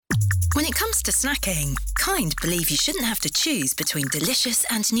When it comes to snacking, Kind believe you shouldn't have to choose between delicious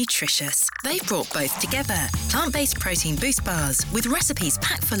and nutritious. They've brought both together. Plant-based protein boost bars with recipes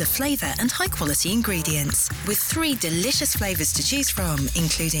packed full of flavour and high-quality ingredients. With 3 delicious flavours to choose from,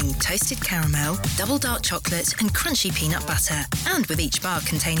 including toasted caramel, double dark chocolate and crunchy peanut butter. And with each bar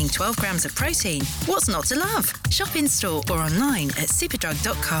containing 12 grams of protein, what's not to love? Shop in-store or online at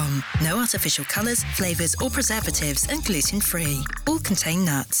superdrug.com. No artificial colours, flavours or preservatives and gluten-free. All contain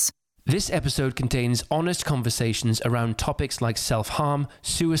nuts. This episode contains honest conversations around topics like self-harm,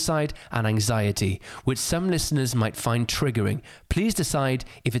 suicide, and anxiety, which some listeners might find triggering. Please decide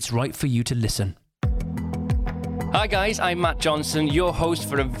if it's right for you to listen. Hi guys, I'm Matt Johnson, your host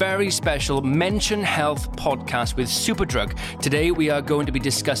for a very special Mention Health podcast with Superdrug. Today we are going to be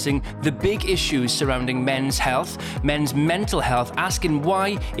discussing the big issues surrounding men's health, men's mental health, asking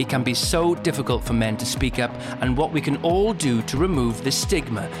why it can be so difficult for men to speak up and what we can all do to remove the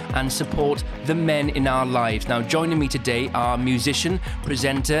stigma and support the men in our lives. Now joining me today are musician,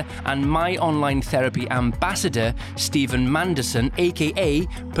 presenter and my online therapy ambassador, Stephen Manderson, aka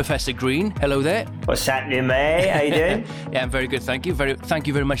Professor Green. Hello there. What's happening, mate? How you doing? Yeah, I'm very good, thank you. Thank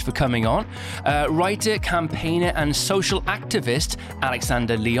you very much for coming on. Writer, campaigner and social activist,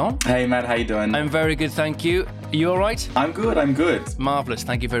 Alexander Leon. Hey, Matt, how you doing? I'm very good, thank you. Are you all right? I'm good. Marvellous,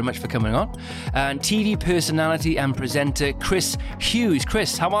 thank you very much for coming on. And TV personality and presenter, Chris Hughes.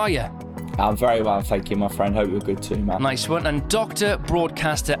 Chris, how are you? I'm very well, thank you, my friend. Hope you're good too, man. Nice one. And doctor,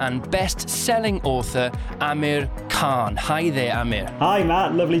 broadcaster and best-selling author, Amir Khan. Hi there, Amir. Hi,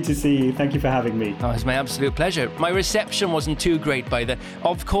 Matt. Lovely to see you. Thank you for having me. Oh, it's my absolute pleasure. My reception wasn't too great by the...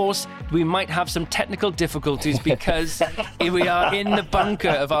 Of course, we might have some technical difficulties because we are in the bunker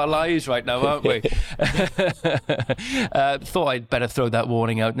of our lives right now, aren't we? Thought I'd better throw that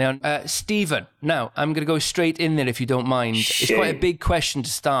warning out now. Stephen, now, I'm going to go straight in there if you don't mind. It's quite a big question to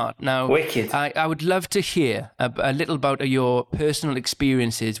start. Now, Wicked. I would love to hear a little about your personal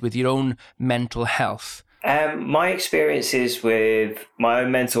experiences with your own mental health. My experiences with my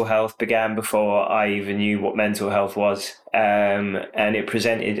own mental health began before I even knew what mental health was. And it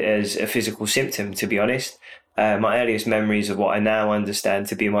presented as a physical symptom, to be honest. My earliest memories of what I now understand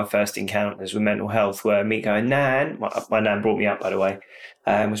to be my first encounters with mental health were me going, Nan, my nan brought me up, by the way,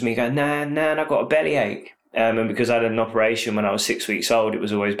 was me going, Nan, I've got a bellyache. And because I had an operation when I was 6 weeks old, it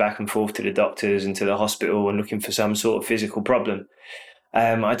was always back and forth to the doctors and to the hospital and looking for some sort of physical problem.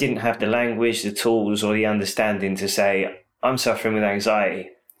 I didn't have the language, the tools or the understanding to say, I'm suffering with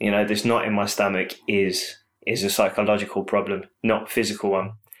anxiety. You know, this knot in my stomach is a psychological problem, not a physical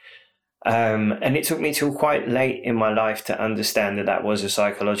one. And it took me till quite late in my life to understand that that was a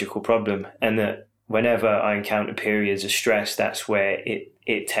psychological problem and that whenever I encounter periods of stress, that's where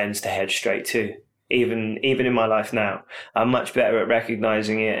it tends to head straight to. Even in my life now, I'm much better at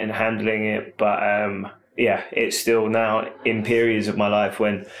recognizing it and handling it. But it's still now in periods of my life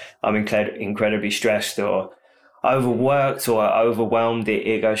when I'm incredibly stressed or overworked or overwhelmed,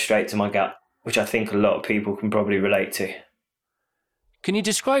 it goes straight to my gut, which I think a lot of people can probably relate to. Can you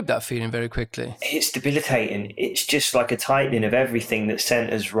describe that feeling very quickly? It's debilitating. It's just like a tightening of everything that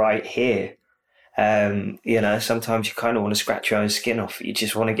centers right here. Sometimes you kind of want to scratch your own skin off. You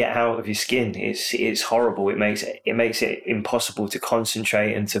just want to get out of your skin. It's horrible. It makes it impossible to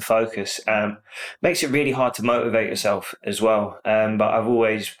concentrate and to focus. Makes it really hard to motivate yourself as well. But I've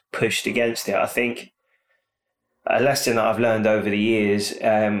always pushed against it. I think a lesson that I've learned over the years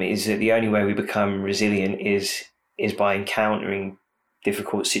is that the only way we become resilient is by encountering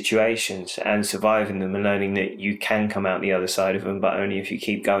difficult situations and surviving them and learning that you can come out the other side of them, but only if you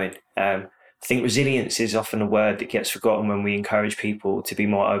keep going. I think resilience is often a word that gets forgotten when we encourage people to be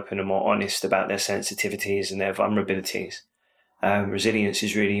more open and more honest about their sensitivities and their vulnerabilities. Resilience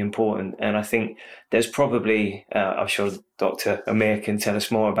is really important. And I think there's probably, I'm sure Dr. Amir can tell us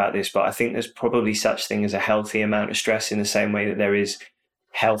more about this, but I think there's probably such thing as a healthy amount of stress in the same way that there is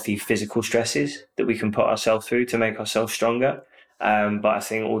healthy physical stresses that we can put ourselves through to make ourselves stronger. But I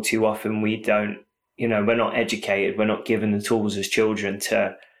think all too often we don't, we're not educated, we're not given the tools as children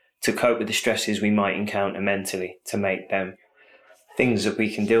to cope with the stresses we might encounter mentally, to make them things that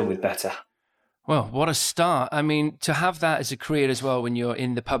we can deal with better. Well, what a start. I mean, to have that as a career as well when you're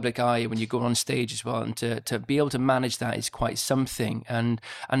in the public eye, when you go on stage as well, and to be able to manage that is quite something. And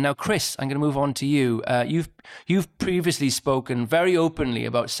now, Chris, I'm going to move on to you. You've previously spoken very openly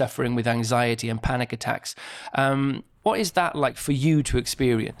about suffering with anxiety and panic attacks. What is that like for you to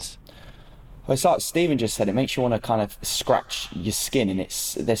experience? Well, it's like Stephen just said, it makes you want to kind of scratch your skin, and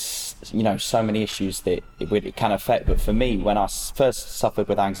there's so many issues that it can affect. But for me, when I first suffered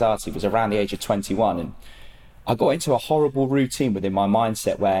with anxiety, it was around the age of 21, and I got into a horrible routine within my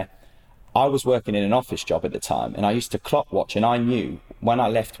mindset where I was working in an office job at the time, and I used to clock watch, and I knew when I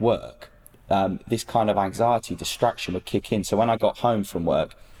left work, this kind of anxiety distraction would kick in. So when I got home from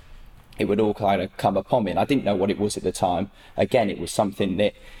work, it would all kind of come upon me, and I didn't know what it was at the time. Again, it was something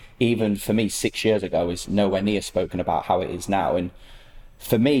that even for me 6 years ago is nowhere near spoken about how it is now. And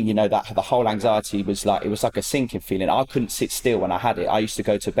for me, you know, that the whole anxiety was like, it was like a sinking feeling. I couldn't sit still when I had it. I used to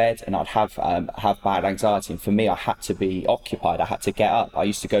go to bed and I'd have bad anxiety, and for me, I had to be occupied. I had to get up. I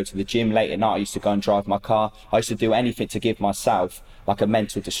used to go to the gym late at night. I used to go and drive my car. I used to do anything to give myself like a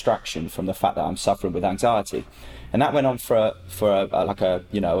mental distraction from the fact that I'm suffering with anxiety. And that went on for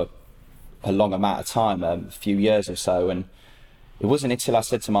a long amount of time, a few years or so. And it wasn't until I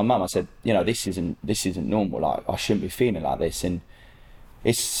said to my mum, I said, you know, this isn't normal. Like, I shouldn't be feeling like this. And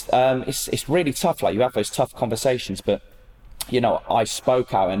it's really tough. Like, you have those tough conversations, but you know, I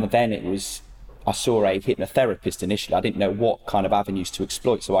spoke out, and then I saw a hypnotherapist initially. I didn't know what kind of avenues to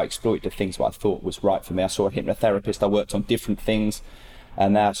exploit, so I exploited the things what I thought was right for me. I saw a hypnotherapist. I worked on different things,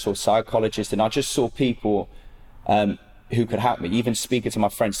 and then I saw psychologists, and I just saw people who could help me. Even speaking to my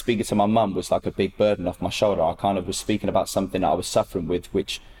friends, speaking to my mum was like a big burden off my shoulder. I kind of was speaking about something that I was suffering with,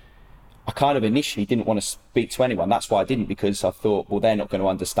 which I kind of initially didn't want to speak to anyone. That's why I didn't, because I thought, well, they're not going to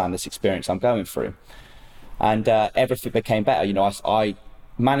understand this experience I'm going through. And everything became better. You know, I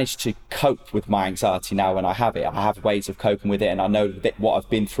managed to cope with my anxiety now when I have it. I have ways of coping with it, and I know that what I've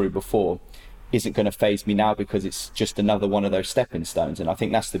been through before isn't going to faze me now, because it's just another one of those stepping stones. And I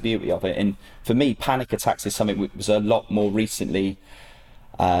think that's the beauty of it. And for me, panic attacks is something that was a lot more recently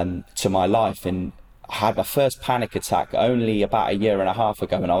to my life. And I had my first panic attack only about a year and a half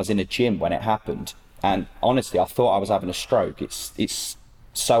ago, and I was in a gym when it happened. And honestly, I thought I was having a stroke. It's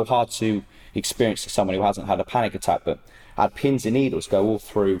so hard to experience to someone who hasn't had a panic attack, but I had pins and needles go all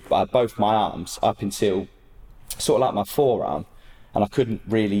through both my arms up until sort of like my forearm, and I couldn't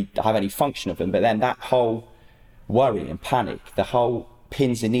really have any function of them. But then that whole worry and panic, the whole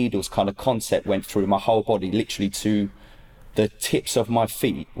pins and needles kind of concept went through my whole body, literally to the tips of my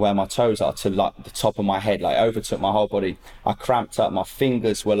feet where my toes are, to like the top of my head, like overtook my whole body. I cramped up, my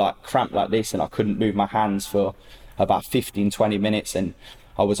fingers were like cramped like this, and I couldn't move my hands for about 15-20 minutes, and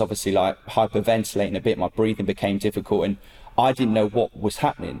I was obviously like hyperventilating a bit. My breathing became difficult, and I didn't know what was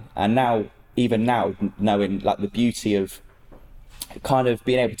happening. And now, even now, knowing like the beauty of kind of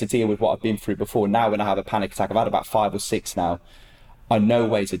being able to deal with what I've been through before, now when I have a panic attack, I've had about 5 or 6 now, I know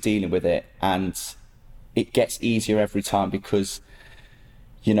ways of dealing with it, and it gets easier every time, because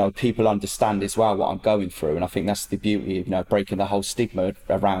you know, people understand as well what I'm going through. And I think that's the beauty of, you know, breaking the whole stigma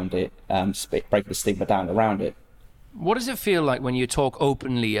around it, break the stigma down around it. What does it feel like when you talk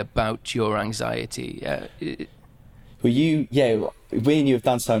openly about your anxiety? Well, we and you have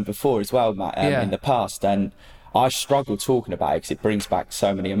done something before as well, Matt, in the past, and I struggle talking about it because it brings back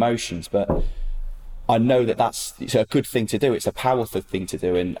so many emotions, but I know that it's a good thing to do. It's a powerful thing to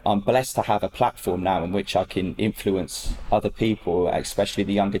do, and I'm blessed to have a platform now in which I can influence other people, especially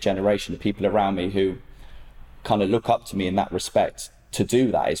the younger generation, the people around me who kind of look up to me in that respect, to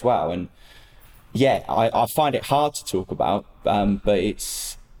do that as well. And yeah, I find it hard to talk about, but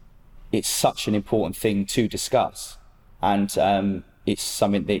it's such an important thing to discuss, and it's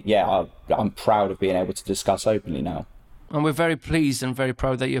something that I'm proud of being able to discuss openly now. And we're very pleased and very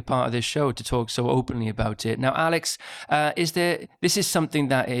proud that you're part of this show to talk so openly about it. Now, Alex, this is something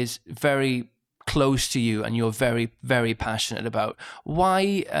that is very close to you and you're very, very passionate about.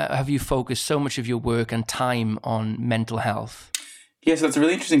 Why have you focused so much of your work and time on mental health? Yeah, so that's a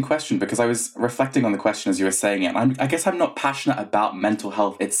really interesting question, because I was reflecting on the question as you were saying it. And I guess I'm not passionate about mental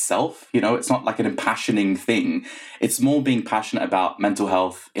health itself. You know, it's not like an impassioning thing. It's more being passionate about mental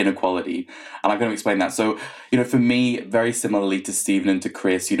health inequality. And I'm going to explain that. So, you know, for me, very similarly to Stephen and to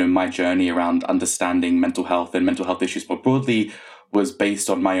Chris, you know, my journey around understanding mental health and mental health issues more broadly was based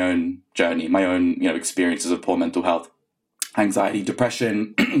on my own journey, my own, you know, experiences of poor mental health, anxiety,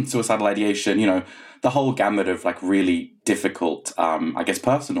 depression, suicidal ideation, you know, the whole gamut of like really difficult, I guess,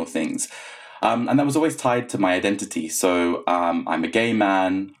 personal things. And that was always tied to my identity. So I'm a gay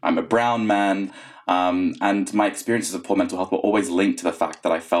man, I'm a brown man, and my experiences of poor mental health were always linked to the fact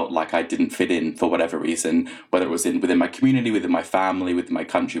that I felt like I didn't fit in for whatever reason, whether it was within my community, within my family, within my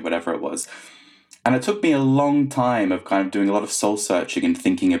country, whatever it was. And it took me a long time of kind of doing a lot of soul searching and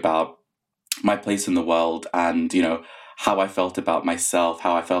thinking about my place in the world and, you know, how I felt about myself,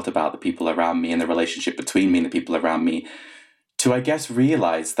 how I felt about the people around me and the relationship between me and the people around me, to, I guess,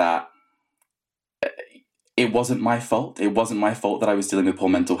 realize that it wasn't my fault. It wasn't my fault that I was dealing with poor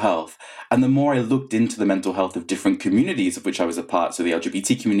mental health. And the more I looked into the mental health of different communities of which I was a part, so the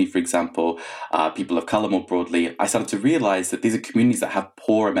LGBT community, for example, people of colour more broadly, I started to realise that these are communities that have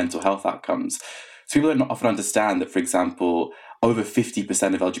poorer mental health outcomes. So people don't often understand that, for example, over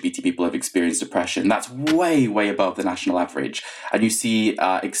 50% of LGBT people have experienced depression. That's way, way above the national average. And you see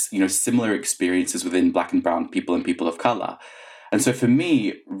similar experiences within Black and brown people and people of colour. And so for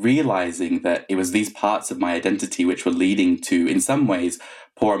me, realizing that it was these parts of my identity which were leading to, in some ways,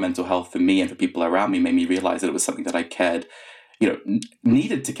 poorer mental health for me and for people around me made me realize that it was something that I cared,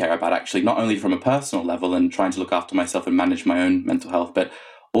 needed to care about, actually, not only from a personal level and trying to look after myself and manage my own mental health, but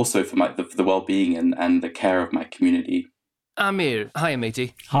also for the well-being and the care of my community. Amir, hi,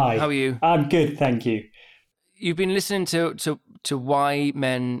 matey. Hi. How are you? I'm good, thank you. You've been listening to why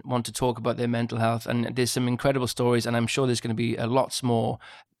men want to talk about their mental health, and there's some incredible stories, and I'm sure there's going to be lots more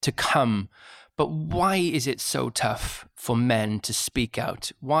to come. But why is it so tough for men to speak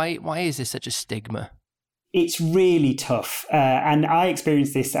out? Why is there such a stigma? It's really tough. And I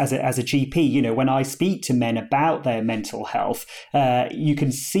experience this as a GP. When I speak to men about their mental health, you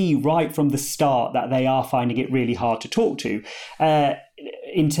can see right from the start that they are finding it really hard to talk to.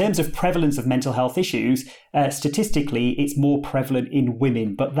 In terms of prevalence of mental health issues, statistically, it's more prevalent in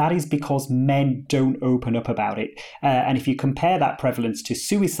women, but that is because men don't open up about it. And if you compare that prevalence to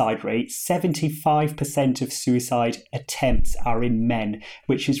suicide rates, 75% of suicide attempts are in men,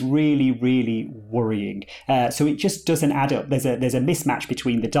 which is really, really worrying. So it just doesn't add up. There's a mismatch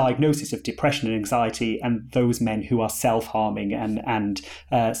between the diagnosis of depression and anxiety and those men who are self-harming and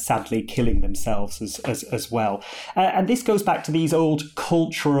sadly killing themselves as well. And this goes back to these old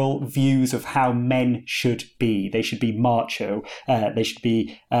cultural views of how men should be. They should be macho. They should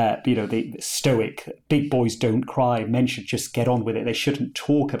be, the stoic. Big boys don't cry. Men should just get on with it. They shouldn't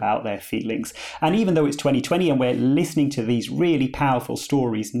talk about their feelings. And even though it's 2020 and we're listening to these really powerful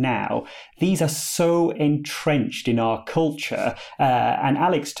stories now, these are so entrenched in our culture. And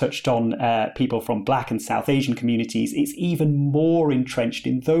Alex touched on people from Black and South Asian communities. It's even more entrenched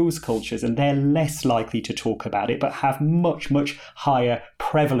in those cultures, and they're less likely to talk about it, but have much, much higher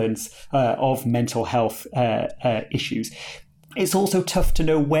prevalence of mental health issues. It's also tough to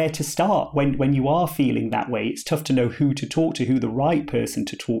know where to start when you are feeling that way. It's tough to know who to talk to, who the right person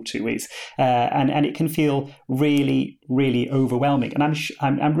to talk to is, and it can feel really, really overwhelming. And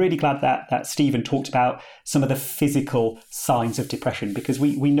I'm really glad that Stephen talked about some of the physical signs of depression, because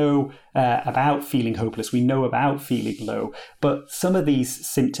we know about feeling hopeless, we know about feeling low, but some of these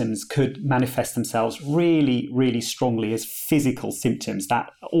symptoms could manifest themselves really, really strongly as physical symptoms.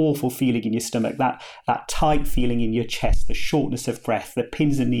 That awful feeling in your stomach, that tight feeling in your chest, the shortness of breath, the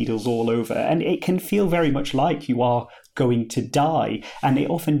pins and needles all over, and it can feel very much like you are going to die. And it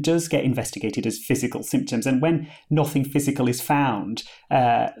often does get investigated as physical symptoms. And when nothing physical is found,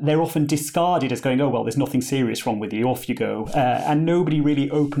 they're often discarded as going, oh, well, there's nothing serious wrong with you, off you go. And nobody really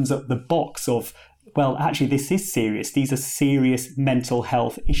opens up the box of, well, actually, this is serious. These are serious mental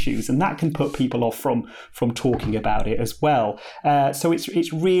health issues. And that can put people off from talking about it as well. So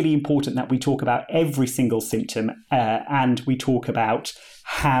it's really important that we talk about every single symptom and we talk about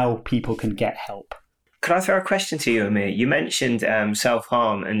how people can get help. Could I throw a question to you, Amir? You mentioned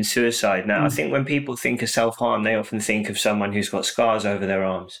self-harm and suicide. Now, I think when people think of self-harm, they often think of someone who's got scars over their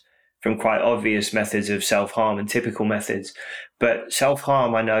arms from quite obvious methods of self-harm and typical methods. But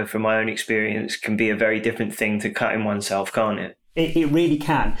self-harm, I know from my own experience, can be a very different thing to cutting oneself, can't it? It really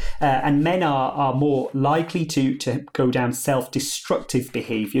can. And men are more likely to go down self-destructive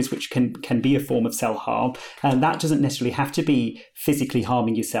behaviours, which can be a form of self-harm. And that doesn't necessarily have to be physically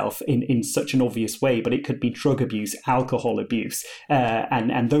harming yourself in such an obvious way, but it could be drug abuse, alcohol abuse,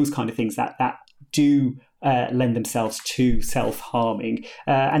 and those kind of things that do lend themselves to self-harming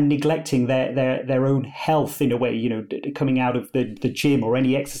and neglecting their own health in a way, coming out of the gym or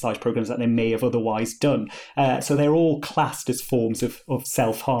any exercise programs that they may have otherwise done. So they're all classed as forms of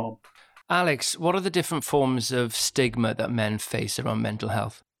self-harm. Alex, what are the different forms of stigma that men face around mental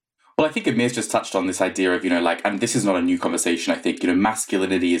health? Well, I think Amir's just touched on this idea of, and this is not a new conversation, I think,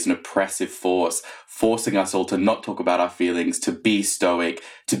 masculinity is an oppressive force, forcing us all to not talk about our feelings, to be stoic,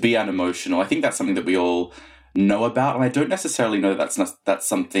 to be unemotional. I think that's something that we all know about, and I don't necessarily know that that's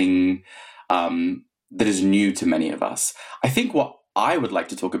something that is new to many of us. I think what I would like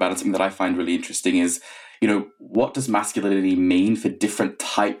to talk about, and something that I find really interesting, is what does masculinity mean for different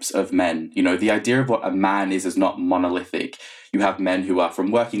types of men? The idea of what a man is not monolithic. You have men who are from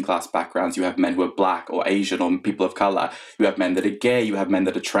working class backgrounds. You have men who are Black or Asian or people of color. You have men that are gay. You have men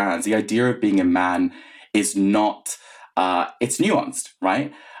that are trans. The idea of being a man is not it's nuanced,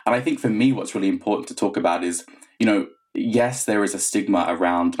 right? And I think for me, what's really important to talk about is, yes, there is a stigma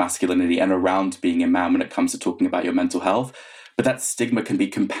around masculinity and around being a man when it comes to talking about your mental health. But that stigma can be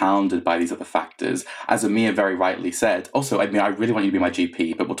compounded by these other factors. As Amir very rightly said, also, I really want you to be my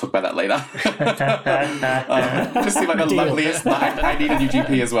GP, but we'll talk about that later. Just seem like the loveliest. I need a new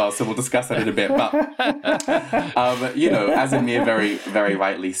GP as well, so we'll discuss that in a bit. But, as Amir very, very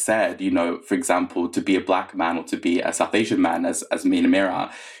rightly said, for example, to be a black man or to be a South Asian man, as me and Amir are,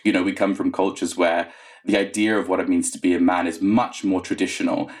 we come from cultures where the idea of what it means to be a man is much more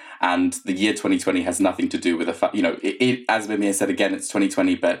traditional. And the year 2020 has nothing to do with the fact, as Amir said again, it's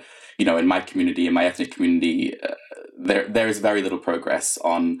 2020, but, in my community, in my ethnic community, there is very little progress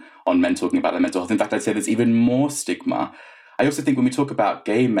on men talking about their mental health. In fact, I'd say there's even more stigma. I also think when we talk about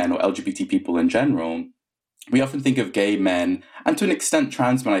gay men or LGBT people in general, we often think of gay men, and to an extent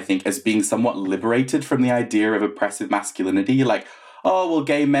trans men, I think, as being somewhat liberated from the idea of oppressive masculinity. Like, oh, well,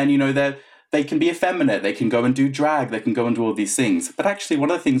 gay men, they can be effeminate, they can go and do drag, they can go and do all these things. But actually, one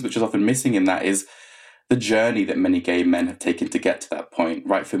of the things which is often missing in that is the journey that many gay men have taken to get to that point,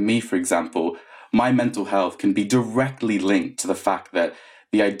 right? For me, for example, my mental health can be directly linked to the fact that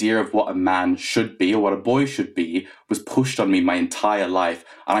the idea of what a man should be or what a boy should be was pushed on me my entire life.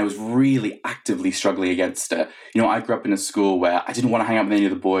 And I was really actively struggling against it. I grew up in a school where I didn't want to hang out with any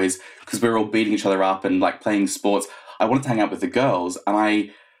of the boys because we were all beating each other up and playing sports. I wanted to hang out with the girls, and I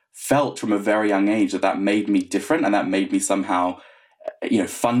felt from a very young age that made me different and that made me somehow,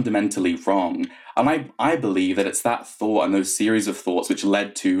 fundamentally wrong. And I believe that it's that thought and those series of thoughts which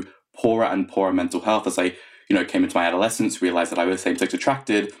led to poorer and poorer mental health as I, came into my adolescence, realized that I was same-sex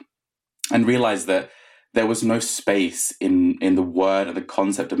attracted, and realized that there was no space in the word and the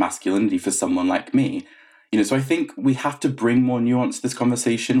concept of masculinity for someone like me. So I think we have to bring more nuance to this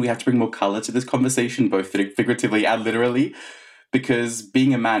conversation. We have to bring more color to this conversation, both figuratively and literally. Because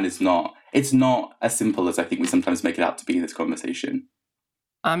being a man it's not as simple as I think we sometimes make it out to be in this conversation.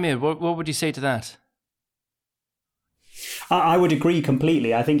 Amir, what would you say to that? I would agree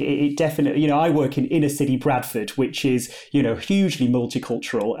completely. I think it definitely, I work in inner city Bradford, which is, hugely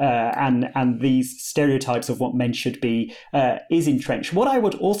multicultural, and these stereotypes of what men should be is entrenched. What I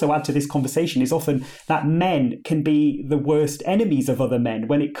would also add to this conversation is often that men can be the worst enemies of other men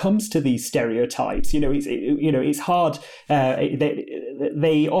when it comes to these stereotypes. It's hard.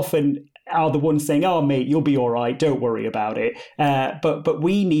 They often are the ones saying, oh, mate, you'll be all right, don't worry about it. But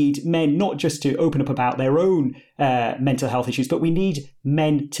we need men not just to open up about their own mental health issues, but we need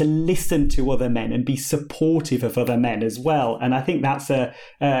men to listen to other men and be supportive of other men as well. And I think that's a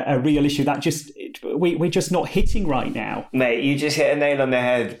real issue that we're just not hitting right now. Mate, you just hit a nail on the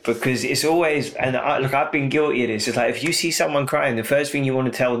head, because it's always, and I've been guilty of this, it's like if you see someone crying, the first thing you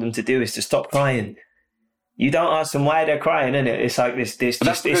want to tell them to do is to stop crying. You don't ask them why they're crying, innit? It's like this. But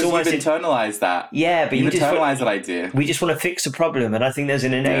that's because you've internalized that. Yeah, but you've internalized that idea. We just want to fix a problem, and I think there's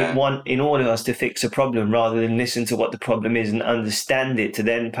an innate want in all of us to fix a problem rather than listen to what the problem is and understand it to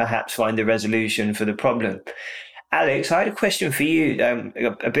then perhaps find a resolution for the problem. Alex, I had a question for you. I'm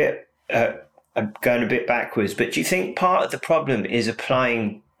going a bit backwards, but do you think part of the problem is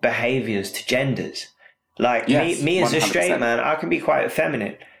applying behaviours to genders? Like me as a straight man, I can be quite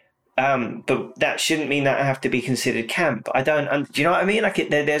effeminate. But that shouldn't mean that I have to be considered camp. I don't. Do you know what I mean? Like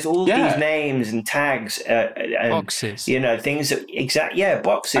there's all these names and tags, and boxes. Things that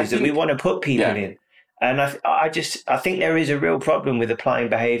boxes that we want to put people in. And I think there is a real problem with applying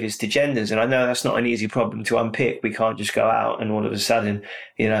behaviours to genders. And I know that's not an easy problem to unpick. We can't just go out and all of a sudden,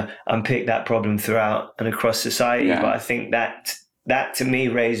 unpick that problem throughout and across society. Yeah. But I think that to me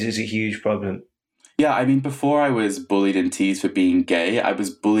raises a huge problem. Yeah, I mean, before I was bullied and teased for being gay, I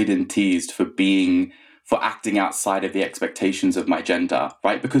was bullied and teased for acting outside of the expectations of my gender,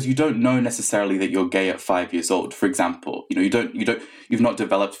 right? Because you don't know necessarily that you're gay at 5 years old, for example. You've not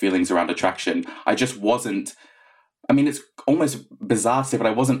developed feelings around attraction. I just wasn't, I mean, it's almost bizarre to say, but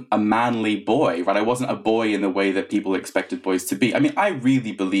I wasn't a manly boy, right? I wasn't a boy in the way that people expected boys to be. I mean, I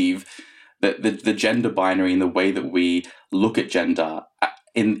really believe that the gender binary and the way that we look at gender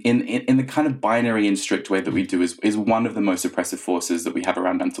in the kind of binary and strict way that we do is one of the most oppressive forces that we have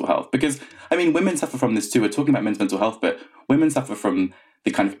around mental health. Because, I mean, women suffer from this too. We're talking about men's mental health, but women suffer from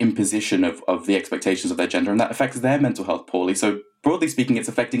the kind of imposition of the expectations of their gender, and that affects their mental health poorly. So broadly speaking, it's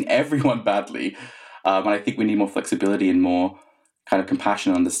affecting everyone badly. And I think we need more flexibility and more kind of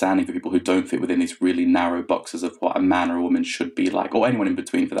compassion and understanding for people who don't fit within these really narrow boxes of what a man or a woman should be like, or anyone in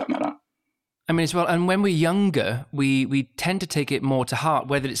between for that matter. I mean, as well, and when we're younger, we tend to take it more to heart,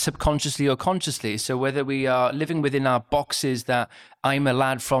 whether it's subconsciously or consciously. So whether we are living within our boxes that I'm a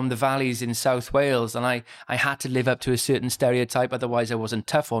lad from the valleys in South Wales, and I had to live up to a certain stereotype, otherwise I wasn't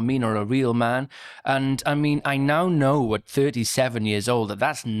tough or mean or a real man. And I mean, I now know at 37 years old that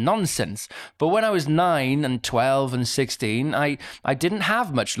that's nonsense. But when I was 9 and 12 and 16, I didn't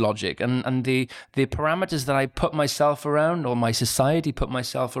have much logic, and the parameters that I put myself around, or my society put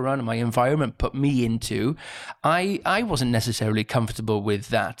myself around, and my environment put me into, I wasn't necessarily comfortable with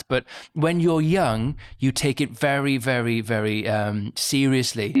that. But when you're young, you take it very, very, very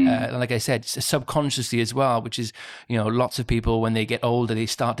seriously. Like I said, subconsciously as well, which is, lots of people, when they get older, they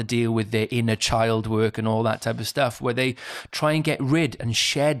start to deal with their inner child work and all that type of stuff, where they try and get rid and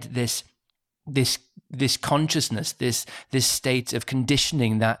shed this consciousness, this state of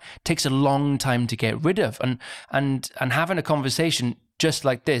conditioning that takes a long time to get rid of. And having a conversation just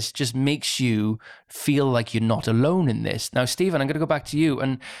like this just makes you feel like you're not alone in this. Now, Stephen, I'm going to go back to you.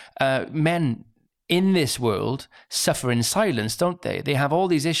 And men in this world suffer in silence, don't they? They have all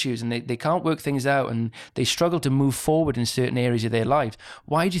these issues and they can't work things out, and they struggle to move forward in certain areas of their life.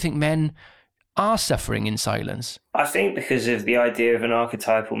 Why do you think men are suffering in silence? I think because of the idea of an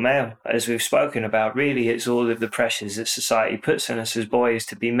archetypal male. As we've spoken about, really it's all of the pressures that society puts on us as boys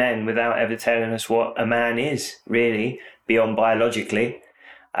to be men without ever telling us what a man is, really, beyond biologically.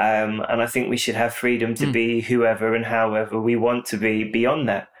 And I think we should have freedom to be whoever and however we want to be beyond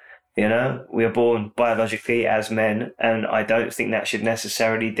that. We are born biologically as men, and I don't think that should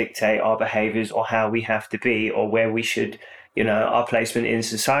necessarily dictate our behaviours or how we have to be or where we should, our placement in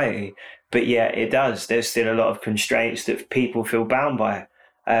society. But yeah, it does. There's still a lot of constraints that people feel bound by.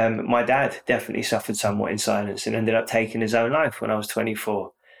 My dad definitely suffered somewhat in silence and ended up taking his own life when I was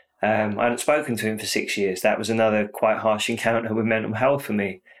 24. I hadn't spoken to him for 6 years. That was another quite harsh encounter with mental health for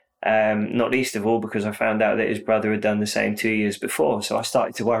me. Not least of all because I found out that his brother had done the same 2 years before. So I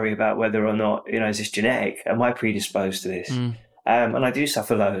started to worry about whether or not, is this genetic? Am I predisposed to this? And I do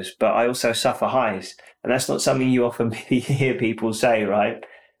suffer lows, but I also suffer highs. And that's not something you often hear people say, right?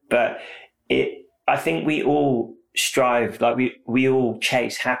 But I think we all strive, like we all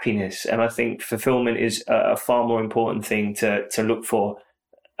chase happiness. And I think fulfillment is a far more important thing to look for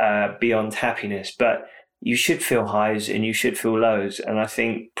beyond happiness. But you should feel highs and you should feel lows. And I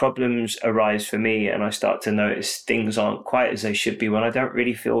think problems arise for me, and I start to notice things aren't quite as they should be when I don't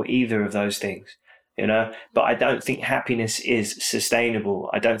really feel either of those things, But I don't think happiness is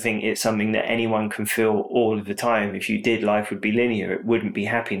sustainable. I don't think it's something that anyone can feel all of the time. If you did, life would be linear. It wouldn't be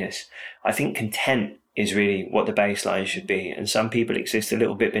happiness. I think content is really what the baseline should be. And some people exist a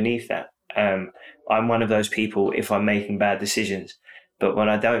little bit beneath that. I'm one of those people if I'm making bad decisions. But when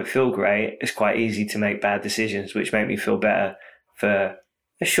I don't feel great, it's quite easy to make bad decisions, which make me feel better for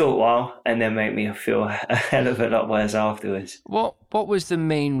a short while and then make me feel a hell of a lot worse afterwards. What was the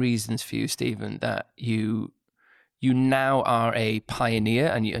main reasons for you, Stephen, that you now are a pioneer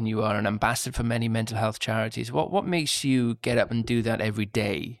and you are an ambassador for many mental health charities? What makes you get up and do that every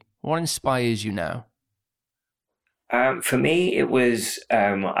day? What inspires you now? For me, it was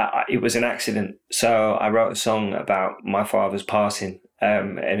an accident. So I wrote a song about my father's passing,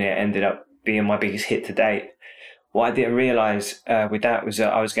 and it ended up being my biggest hit to date. What I didn't realise with that was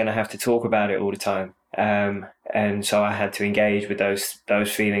that I was going to have to talk about it all the time, and so I had to engage with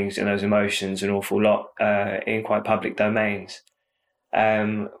those feelings and those emotions an awful lot in quite public domains.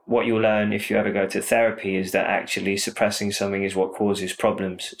 What you'll learn if you ever go to therapy is that actually suppressing something is what causes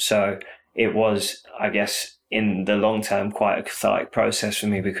problems. So it was, I guess, in the long term, quite a cathartic process for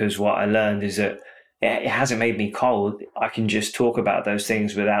me, because what I learned is that it hasn't made me cold. I can just talk about those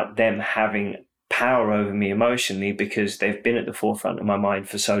things without them having power over me emotionally, because they've been at the forefront of my mind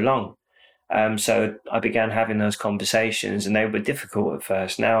for so long. So I began having those conversations, and they were difficult at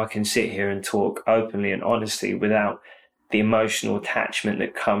first. Now I can sit here and talk openly and honestly without the emotional attachment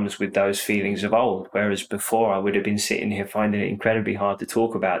that comes with those feelings of old. Whereas before I would have been sitting here finding it incredibly hard to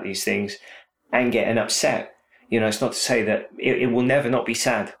talk about these things and getting upset. It's not to say that it will never not be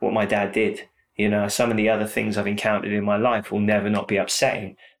sad what my dad did. Some of the other things I've encountered in my life will never not be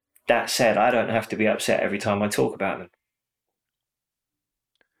upsetting. That said, I don't have to be upset every time I talk about them.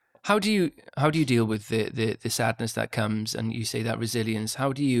 How do you deal with the sadness that comes, and you say that resilience?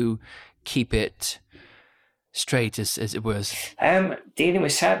 How do you keep it straight, as it was? Dealing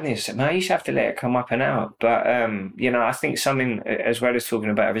with sadness, I used to have to let it come up and out. But I think something, as well as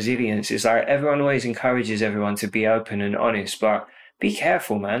talking about resilience, is like everyone always encourages everyone to be open and honest, but be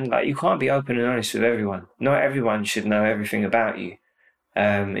careful, man. Like, you can't be open and honest with everyone. Not everyone should know everything about you.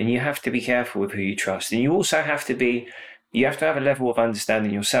 And you have to be careful with who you trust. And you also have to have a level of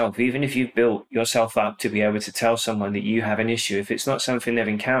understanding yourself. Even if you've built yourself up to be able to tell someone that you have an issue, if it's not something they've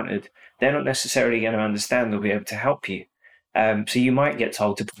encountered, they're not necessarily going to understand or be able to help you. So you might get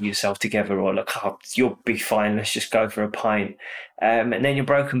told to pull yourself together, or look, you'll be fine, let's just go for a pint. And then you're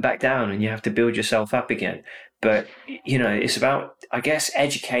broken back down and you have to build yourself up again. But, it's about, I guess,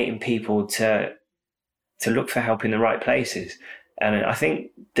 educating people to look for help in the right places. And I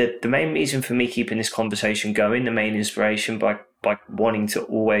think that the main reason for me keeping this conversation going, the main inspiration by wanting to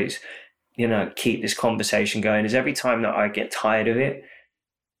always, keep this conversation going, is every time that I get tired of it,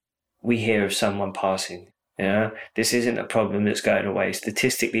 we hear of someone passing. This isn't a problem that's going away.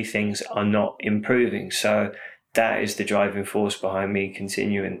 Statistically, things are not improving. So that is the driving force behind me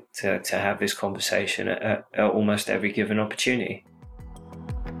continuing to have this conversation at almost every given opportunity.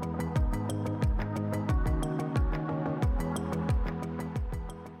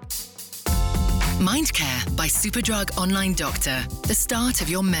 Mindcare by Superdrug Online Doctor, the start of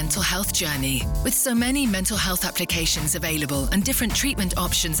your mental health journey. With so many mental health applications available and different treatment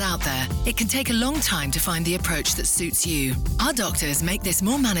options out there, it can take a long time to find the approach that suits you. Our doctors make this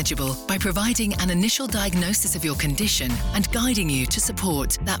more manageable by providing an initial diagnosis of your condition and guiding you to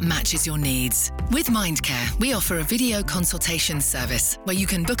support that matches your needs. With Mindcare, we offer a video consultation service where you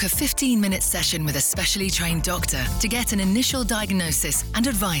can book a 15-minute session with a specially trained doctor to get an initial diagnosis and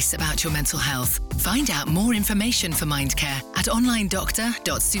advice about your mental health. Find out more information for Mindcare at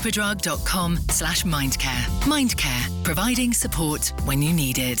onlinedoctor.superdrug.com/mindcare. Mindcare, providing support when you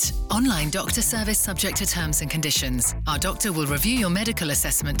need it. Online doctor service subject to terms and conditions. Our doctor will review your medical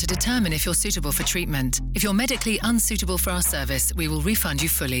assessment to determine if you're suitable for treatment. If you're medically unsuitable for our service, we will refund you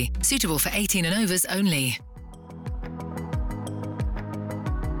fully. Suitable for 18 and overs only.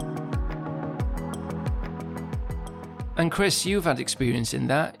 And Chris, you've had experience in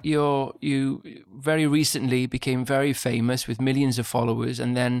that. You very recently became very famous with millions of followers,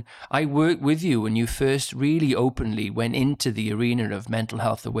 and then I worked with you when you first really openly went into the arena of mental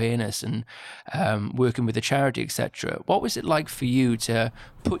health awareness and working with a charity, etc. What was it like for you to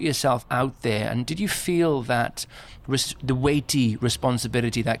put yourself out there, and did you feel that the weighty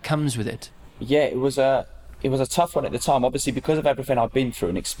responsibility that comes with it? Yeah, it was a tough one at the time. Obviously, because of everything I've been through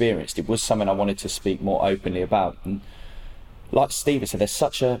and experienced, it was something I wanted to speak more openly about. And like Stephen said, there's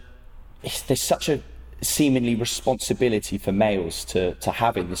such a seemingly responsibility for males to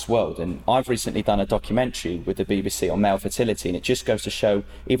have in this world. And I've recently done a documentary with the BBC on male fertility, and it just goes to show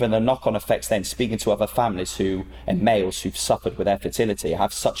even the knock-on effects then, speaking to other families and males who've suffered with their fertility,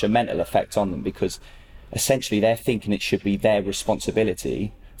 have such a mental effect on them, because essentially they're thinking it should be their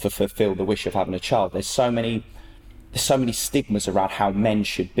responsibility to fulfill the wish of having a child. There's so many stigmas around how men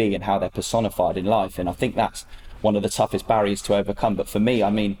should be and how they're personified in life, and I think that's one of the toughest barriers to overcome. But for me, I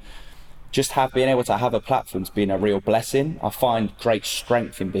mean, just being able to have a platform's been a real blessing. I find great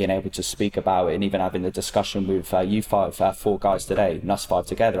strength in being able to speak about it, and even having the discussion with you four guys today, and us five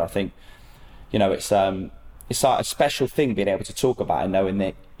together. I think, it's like a special thing being able to talk about it, and knowing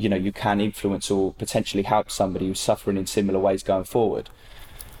that, you can influence or potentially help somebody who's suffering in similar ways going forward.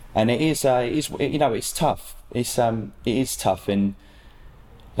 And it's tough. It is tough, and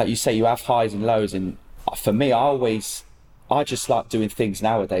like you say, you have highs and lows. And for me, I just like doing things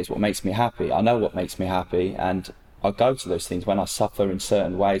nowadays what makes me happy. I know what makes me happy, and I go to those things when I suffer in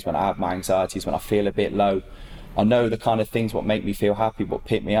certain ways, when I have my anxieties, when I feel a bit low. I know the kind of things what make me feel happy, what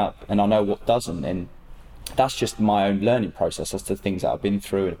pick me up, and I know what doesn't. And that's just my own learning process as to things that I've been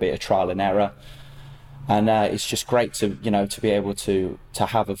through, and a bit of trial and error. And it's just great to be able to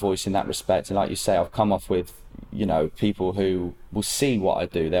have a voice in that respect. And like you say, I've come off with people who will see what I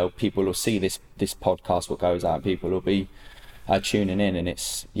do. People will see this podcast, what goes out, and people will be tuning in. And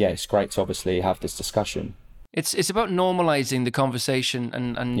it's great to obviously have this discussion. It's about normalizing the conversation,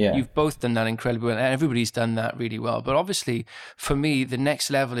 and you've both done that incredibly well, and everybody's done that really well. But obviously, for me, the next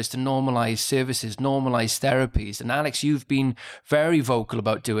level is to normalize services, normalize therapies. And Alex, you've been very vocal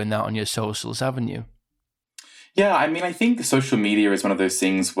about doing that on your socials, haven't you? Yeah, I mean, I think social media is one of those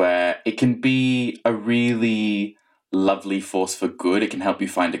things where it can be a really lovely force for good. It can help you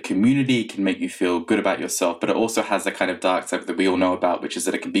find a community. It can make you feel good about yourself, but it also has a kind of dark side that we all know about, which is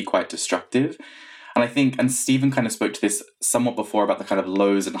that it can be quite destructive. And I think, and Stephen kind of spoke to this somewhat before about the kind of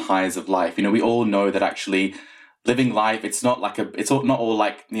lows and highs of life. We all know that actually living life, it's not all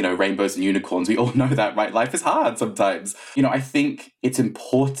like, rainbows and unicorns. We all know that, right? Life is hard sometimes. I think it's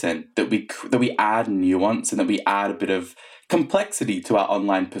important that we add nuance and that we add a bit of complexity to our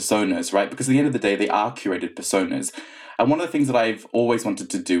online personas, right? Because at the end of the day, they are curated personas. And one of the things that I've always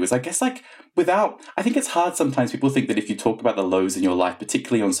wanted to do is, I guess, I think it's hard sometimes. People think that if you talk about the lows in your life,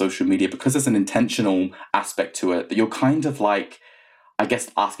 particularly on social media, because there's an intentional aspect to it, that you're kind of like, I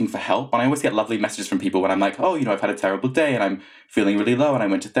guess, asking for help. And I always get lovely messages from people when I'm like, oh, I've had a terrible day and I'm feeling really low and I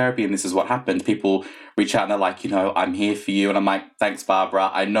went to therapy and this is what happened. People reach out and they're like, I'm here for you. And I'm like, thanks,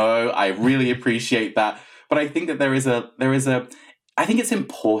 Barbara. I know, I really appreciate that. But I think that I think it's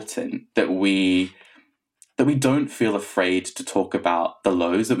important that we don't feel afraid to talk about the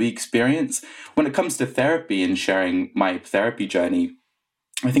lows that we experience. When it comes to therapy and sharing my therapy journey,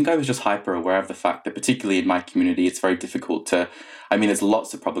 I think I was just hyper aware of the fact that particularly in my community, it's very difficult there's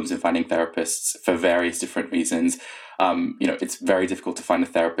lots of problems in finding therapists for various different reasons. It's very difficult to find a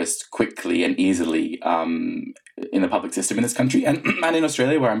therapist quickly and easily in the public system in this country. And in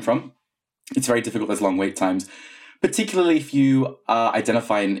Australia, where I'm from, it's very difficult. There's long wait times, particularly if you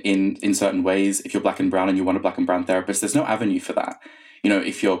identify in certain ways. If you're black and brown and you want a black and brown therapist, there's no avenue for that.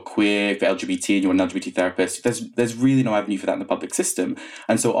 If you're queer, if you're LGBT and you want an LGBT therapist, there's really no avenue for that in the public system.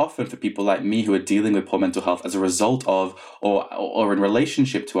 And so often for people like me who are dealing with poor mental health as a result of or in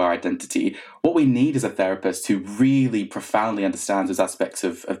relationship to our identity, what we need is a therapist who really profoundly understands those aspects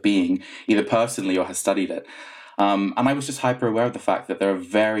of being, either personally or has studied it. And I was just hyper aware of the fact that there are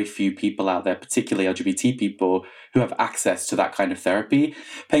very few people out there, particularly LGBT people, who have access to that kind of therapy,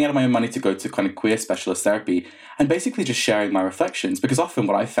 paying out of my own money to go to kind of queer specialist therapy and basically just sharing my reflections. Because often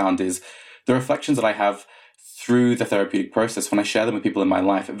what I found is the reflections that I have through the therapeutic process, when I share them with people in my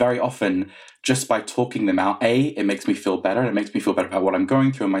life, very often just by talking them out, it makes me feel better and it makes me feel better about what I'm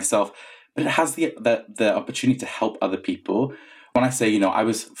going through in myself, but it has the opportunity to help other people. When I say, I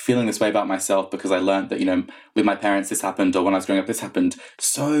was feeling this way about myself because I learned that, with my parents this happened, or when I was growing up this happened,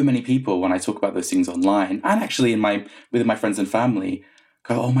 so many people, when I talk about those things online and actually within my friends and family,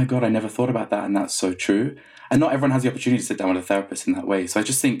 go, oh my God, I never thought about that. And that's so true. And not everyone has the opportunity to sit down with a therapist in that way. So I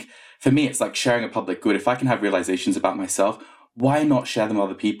just think, for me, it's like sharing a public good. If I can have realizations about myself, why not share them with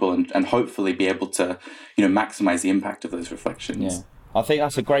other people and hopefully be able to, maximize the impact of those reflections? Yeah, I think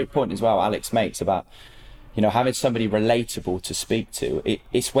that's a great point as well Alex makes about, having somebody relatable to speak to.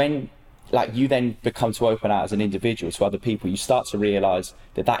 It's when you then become to open out as an individual to other people, you start to realise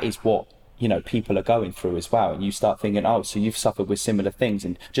that is what, people are going through as well. And you start thinking, oh, so you've suffered with similar things.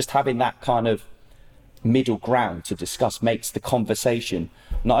 And just having that kind of middle ground to discuss makes the conversation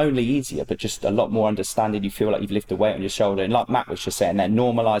not only easier, but just a lot more understanding. You feel like you've lifted a weight on your shoulder. And like Matt was just saying, that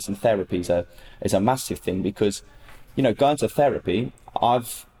normalising therapy is a massive thing because, going to therapy, I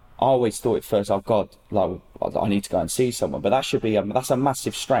always thought at first, oh God, I need to go and see someone. But that should be that's a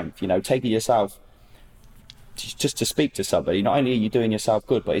massive strength. Taking yourself just to speak to somebody. Not only are you doing yourself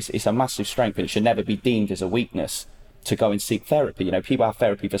good, but it's a massive strength, and it should never be deemed as a weakness to go and seek therapy. People have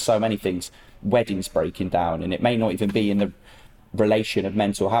therapy for so many things. Weddings breaking down, and it may not even be in the relation of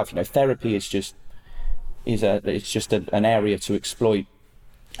mental health. Therapy is just an area to exploit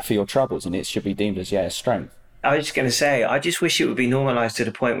for your troubles, and it should be deemed as a strength. I was just going to say, I just wish it would be normalised to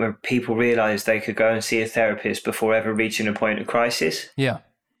the point where people realise they could go and see a therapist before ever reaching a point of crisis. Yeah.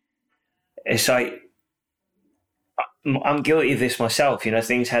 It's like, I'm guilty of this myself.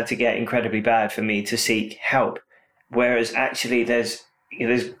 Things had to get incredibly bad for me to seek help. Whereas actually there's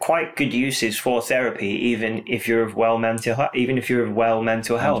quite good uses for therapy, even if you're of well mental health.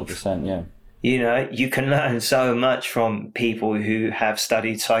 100%, yeah. You can learn so much from people who have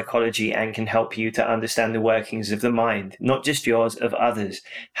studied psychology and can help you to understand the workings of the mind, not just yours, of others,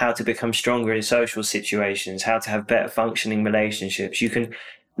 how to become stronger in social situations, how to have better functioning relationships. You can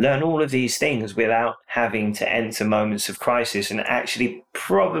learn all of these things without having to enter moments of crisis, and actually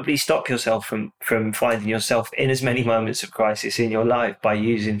probably stop yourself from finding yourself in as many moments of crisis in your life by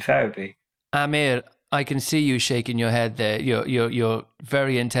using therapy. Amir, I can see you shaking your head there. You're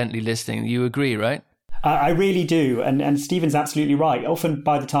very intently listening. You agree, right? I really do, and Stephen's absolutely right. Often,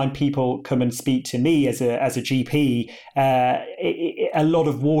 by the time people come and speak to me as a GP, a lot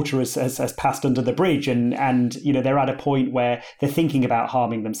of water has passed under the bridge, and they're at a point where they're thinking about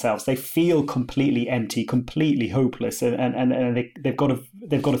harming themselves. They feel completely empty, completely hopeless, and they've got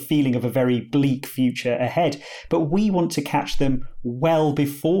a feeling of a very bleak future ahead. But we want to catch them well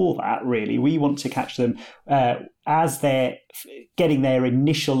before that. Really, we want to catch them as they're getting their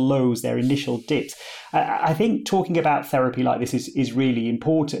initial lows, their initial dips. I think talking about therapy like this is really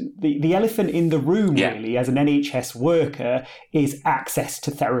important. The elephant in the room, really, as an NHS worker, is access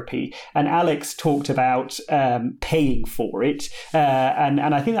to therapy. And Alex talked about paying for it. And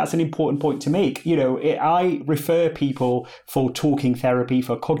I think that's an important point to make. I refer people for talking therapy,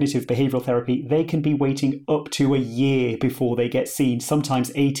 for cognitive behavioral therapy. They can be waiting up to a year before they get seen,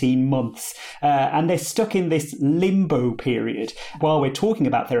 sometimes 18 months. And they're stuck in this limbo period while we're talking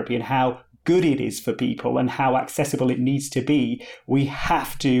about therapy and how good it is for people and how accessible it needs to be, we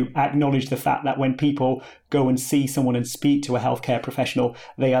have to acknowledge the fact that when people go and see someone and speak to a healthcare professional,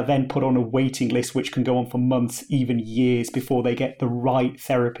 they are then put on a waiting list which can go on for months, even years, before they get the right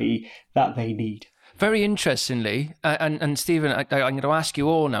therapy that they need. Very interestingly, and Stephen, I'm going to ask you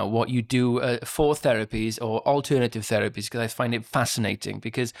all now what you do for therapies or alternative therapies, because I find it fascinating,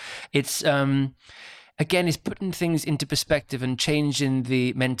 because it's, again, it's putting things into perspective and changing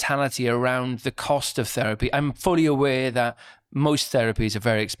the mentality around the cost of therapy. I'm fully aware that most therapies are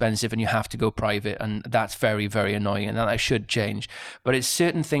very expensive and you have to go private, and that's very, very annoying, and that should change. But it's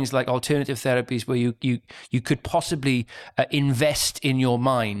certain things like alternative therapies where you could possibly invest in your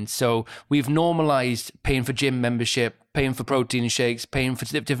mind. So we've normalized paying for gym membership, paying for protein shakes, paying for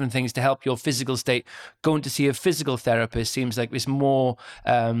different things to help your physical state. Going to see a physical therapist seems like it's more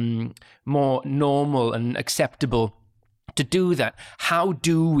normal and acceptable to do that. How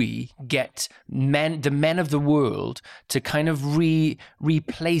do we get the men of the world to kind of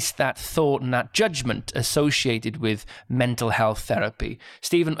replace that thought and that judgment associated with mental health therapy?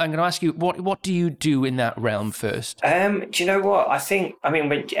 Stephen, I'm going to ask you, what do you do in that realm first? Do you know what?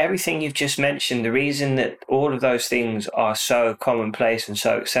 When everything you've just mentioned, the reason that all of those things are so commonplace and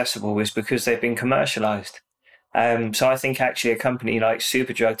so accessible is because they've been commercialized. So I think actually a company like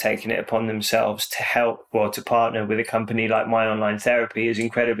Superdrug taking it upon themselves to help or to partner with a company like My Online Therapy is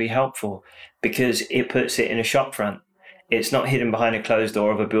incredibly helpful, because it puts it in a shop front. It's not hidden behind a closed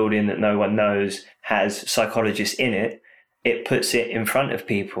door of a building that no one knows has psychologists in it. It puts it in front of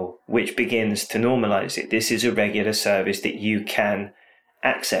people, which begins to normalize it. This is a regular service that you can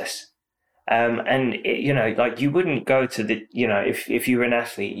access. You wouldn't go to if you were an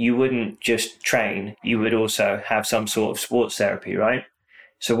athlete, you wouldn't just train, you would also have some sort of sports therapy, right?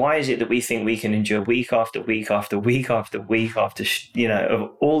 So why is it that we think we can endure week after week after week after week after, of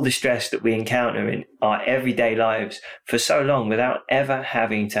all the stress that we encounter in our everyday lives for so long without ever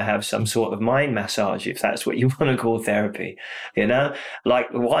having to have some sort of mind massage, if that's what you want to call therapy,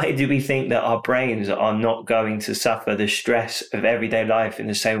 why do we think that our brains are not going to suffer the stress of everyday life in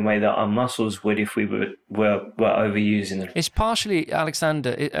the same way that our muscles would if we were overusing them? It's partially,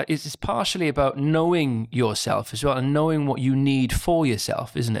 Alexander, it's partially about knowing yourself as well and knowing what you need for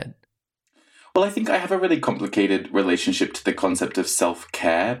yourself, isn't it? Well, I think I have a really complicated relationship to the concept of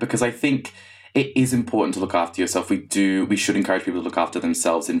self-care, because I think it is important to look after yourself. We should encourage people to look after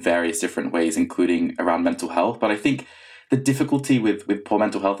themselves in various different ways, including around mental health. But I think the difficulty with poor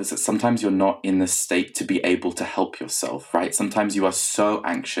mental health is that sometimes you're not in the state to be able to help yourself, right? Sometimes you are so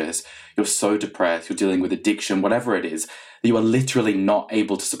anxious, you're so depressed, you're dealing with addiction, whatever it is, that you are literally not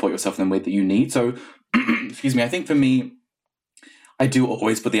able to support yourself in the way that you need. So, excuse me, I think for me, I do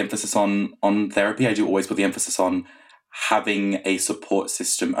always put the emphasis on therapy. I do always put the emphasis on having a support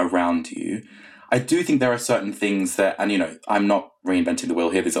system around you. I do think there are certain things that, and I'm not reinventing the wheel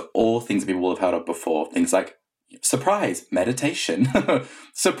here. These are all things that people will have heard of before. Things like surprise, meditation,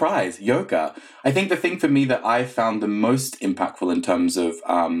 surprise, yoga. I think the thing for me that I found the most impactful in terms of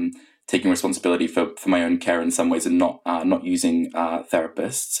taking responsibility for my own care in some ways and not using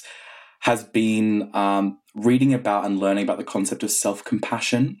therapists has been reading about and learning about the concept of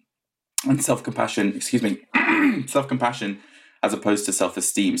self-compassion self-compassion as opposed to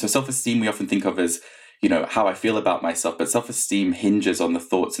self-esteem. So self-esteem we often think of as, how I feel about myself, but self-esteem hinges on the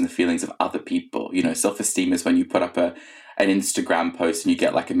thoughts and the feelings of other people. Self-esteem is when you put up an Instagram post and you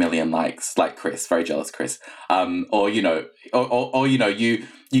get like 1 million likes, like Chris, very jealous Chris. You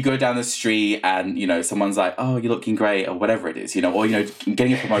go down the street and, someone's like, oh, you're looking great, or whatever it is, or,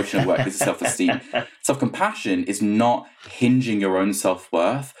 getting a promotion at work. This is self-esteem. Self-compassion is not hinging your own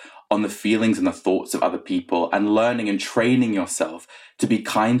self-worth on the feelings and the thoughts of other people, and learning and training yourself to be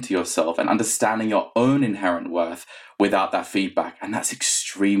kind to yourself and understanding your own inherent worth without that feedback. And that's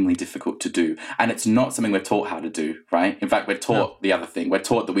extremely difficult to do. And it's not something we're taught how to do, right? In fact, we're taught the other thing. We're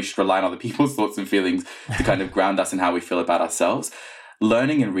taught that we should rely on other people's thoughts and feelings to kind of ground us in how we feel about ourselves.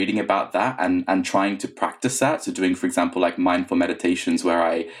 Learning and reading about that and trying to practice that. So doing, for example, like mindful meditations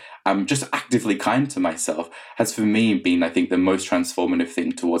where I'm just actively kind to myself has for me been, I think, the most transformative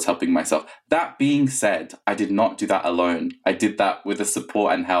thing towards helping myself. That being said, I did not do that alone. I did that with the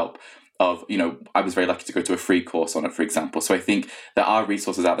support and help of, I was very lucky to go to a free course on it, for example. So I think there are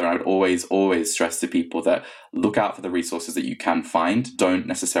resources out there. I would always stress to people that look out for the resources that you can find. Don't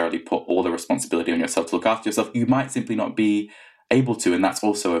necessarily put all the responsibility on yourself to look after yourself. You might simply not be able to, and that's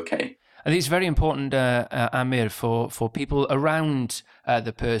also okay. I think it's very important, Amir, for people around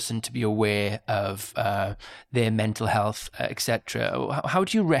the person to be aware of their mental health, etc. How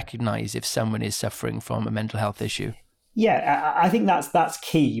do you recognise if someone is suffering from a mental health issue? Yeah, I think that's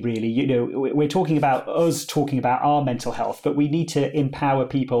key, really. You know, we're talking about our mental health, but we need to empower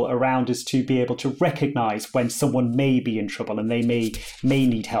people around us to be able to recognise when someone may be in trouble and they may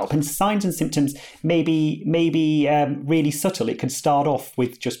need help. And signs and symptoms may be really subtle. It can start off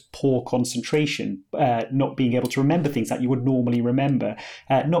with just poor concentration, not being able to remember things that you would normally remember,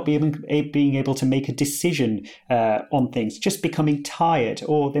 not being able to make a decision on things, just becoming tired,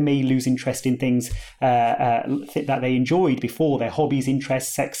 or they may lose interest in things that they enjoyed before, their hobbies,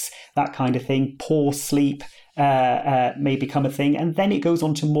 interests, sex, that kind of thing. Poor sleep may become a thing, and then it goes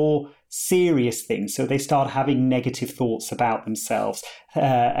on to more serious things. So they start having negative thoughts about themselves,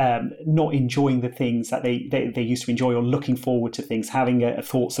 not enjoying the things that they used to enjoy, or looking forward to things, having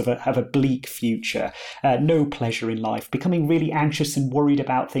thoughts of a bleak future, no pleasure in life, becoming really anxious and worried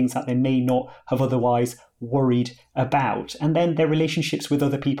about things that they may not have otherwise worried about. And then their relationships with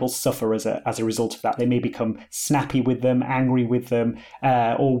other people suffer as a result of that. They may become snappy with them, angry with them,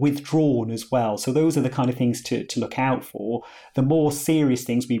 or withdrawn as well. So those are the kind of things to look out for. The more serious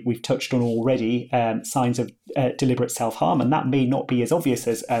things we've touched on already, signs of deliberate self-harm, and that may not be as obvious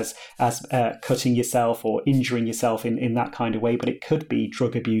as cutting yourself or injuring yourself in that kind of way, but it could be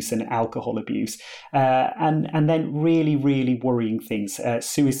drug abuse and alcohol abuse, and then really, really worrying things,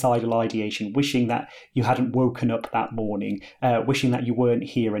 suicidal ideation, wishing that you hadn't woken up that morning, wishing that you weren't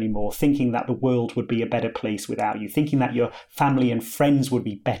here anymore, thinking that the world would be a better place without you, thinking that your family and friends would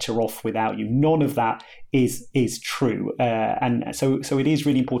be better off without you. None of that is true, and so it is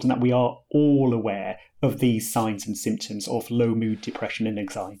really important that we are all aware of these signs and symptoms of low mood, depression and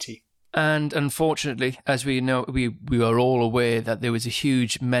anxiety. And unfortunately, as we know, we are all aware that there was a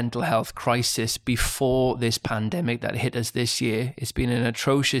huge mental health crisis before this pandemic that hit us this year. It's been an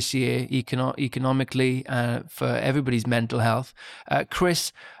atrocious year economically for everybody's mental health.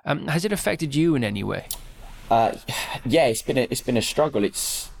 Chris, has it affected you in any way? Yeah, it's been a struggle.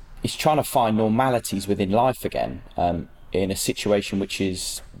 It's trying to find normalities within life again, in a situation which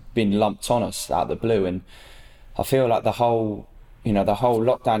has been lumped on us out of the blue. And I feel like the whole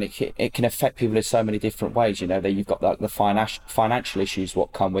lockdown, it can affect people in so many different ways. You know, that you've got the financial issues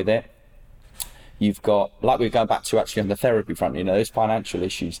what come with it. You've got, like we're going back to actually on the therapy front, you know, those financial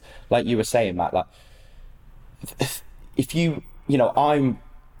issues, like you were saying, Matt, like if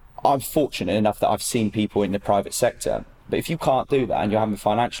I'm fortunate enough that I've seen people in the private sector, but if you can't do that and you're having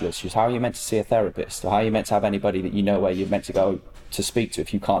financial issues, how are you meant to see a therapist? Or how are you meant to have anybody that you know where you're meant to go to speak to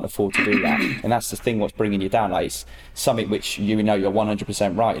if you can't afford to do that? And that's the thing, what's bringing you down. Like, it's something which, you know, you're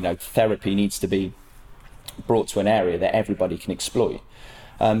 100% right. You know, therapy needs to be brought to an area that everybody can exploit.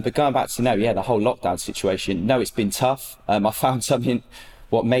 But going back to the whole lockdown situation, it's been tough. I found something,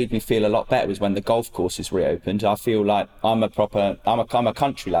 what made me feel a lot better was when the golf courses reopened. I feel like I'm a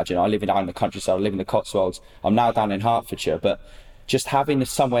country lad, you know, I live down in the countryside, I live in the Cotswolds. I'm now down in Hertfordshire, but just having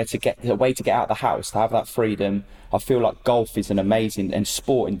somewhere a way to get out of the house, to have that freedom. I feel like golf is an amazing, and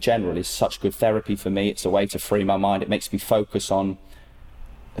sport in general is such good therapy for me. It's a way to free my mind. It makes me focus on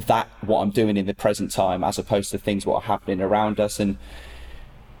what I'm doing in the present time, as opposed to things what are happening around us. And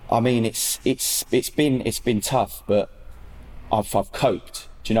I mean, it's been tough, but I've coped.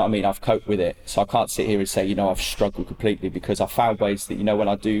 Do you know what I mean? I've coped with it. So I can't sit here and say, you know, I've struggled completely, because I found ways that, you know, when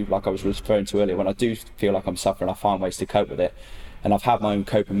I do, like I was referring to earlier, when I do feel like I'm suffering, I find ways to cope with it. And I've had my own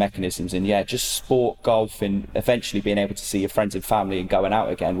coping mechanisms. And yeah, just sport, golf, and eventually being able to see your friends and family and going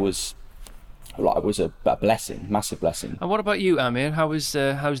out again was a blessing, massive blessing. And what about you, Amir? How's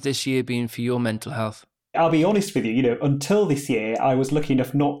this year been for your mental health? I'll be honest with you, you know, until this year, I was lucky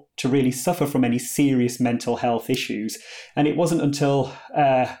enough not to really suffer from any serious mental health issues. And it wasn't until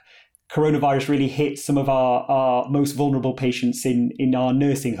coronavirus really hit some of our most vulnerable patients in our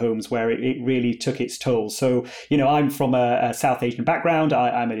nursing homes where it really took its toll. So, you know, I'm from a South Asian background.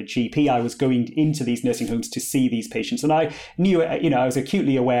 I'm a GP. I was going into these nursing homes to see these patients. And I knew, you know, I was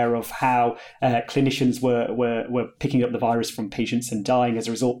acutely aware of how clinicians were picking up the virus from patients and dying as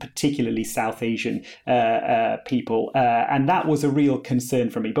a result, particularly South Asian people. And that was a real concern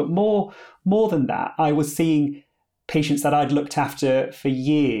for me. But more than that, I was seeing patients that I'd looked after for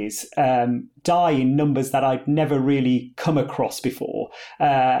years die in numbers that I'd never really come across before.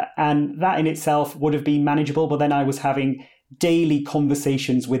 And that in itself would have been manageable, but then I was having daily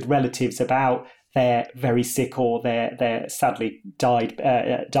conversations with relatives about their very sick or their sadly dying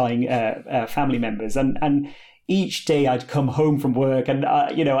family members. And each day I'd come home from work, and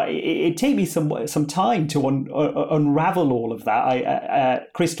it'd take me some time to unravel all of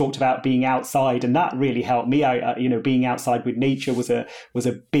that. Chris talked about being outside, and that really helped me. Being outside with nature was a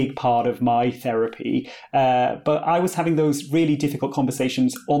big part of my therapy. But I was having those really difficult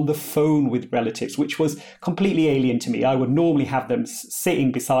conversations on the phone with relatives, which was completely alien to me. I would normally have them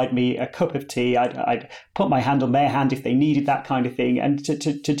sitting beside me, a cup of tea. I'd put my hand on their hand if they needed that kind of thing, and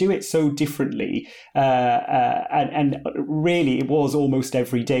to do it so differently. And really, it was almost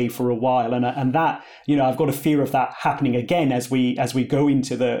every day for a while, and that, I've got a fear of that happening again as we go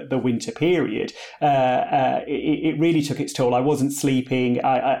into the winter period. It really took its toll. I wasn't sleeping.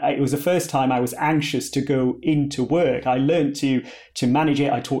 It was the first time I was anxious to go into work. I learned to manage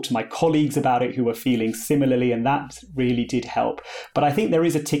it. I talked to my colleagues about it who were feeling similarly, and that really did help. But I think there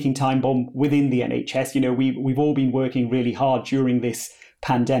is a ticking time bomb within the NHS. We've all been working really hard during this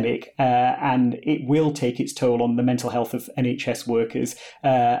pandemic, and it will take its toll on the mental health of NHS workers,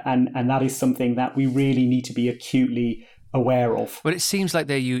 and that is something that we really need to be acutely aware of. Well, it seems like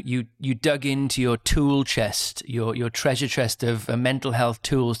there you dug into your tool chest, your treasure chest of mental health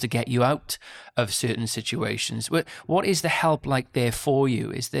tools to get you out of certain situations. What is the help like there for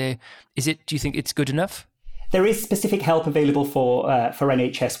you? Do you think it's good enough? There is specific help available for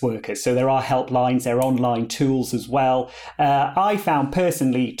NHS workers. So there are helplines, there are online tools as well. I found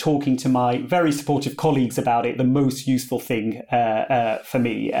personally talking to my very supportive colleagues about it the most useful thing for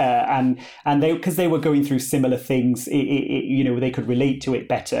me, and they, because they were going through similar things, they could relate to it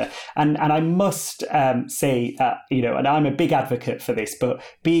better. And I must say that and I'm a big advocate for this, but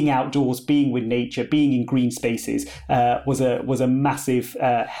being outdoors, being with nature, being in green spaces was a massive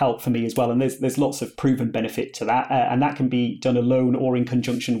help for me as well. And there's lots of proven benefit to that, and that can be done alone or in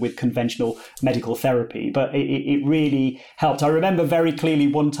conjunction with conventional medical therapy, but it really helped. I remember very clearly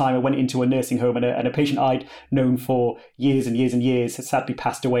one time I went into a nursing home, and a patient I'd known for years and years and years had sadly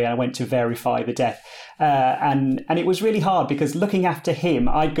passed away, and I went to verify the death, and it was really hard because looking after him,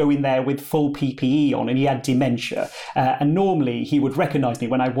 I'd go in there with full PPE on, and he had dementia, and normally he would recognize me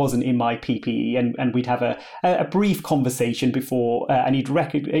when I wasn't in my PPE, and we'd have a brief conversation before, and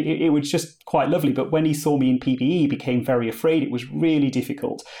it was just quite lovely. But when he saw me in PPE, he became very afraid. It was really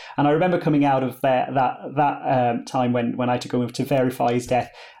difficult. And I remember coming out of that time when I had to go to verify his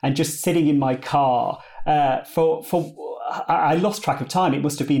death, and just sitting in my car I lost track of time. It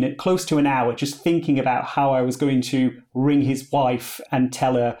must have been close to an hour, just thinking about how I was going to ring his wife and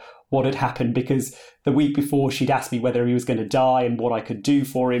tell her what had happened, because the week before she'd asked me whether he was going to die and what I could do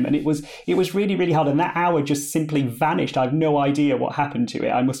for him. And it was really, really hard. And that hour just simply vanished. I have no idea what happened to it.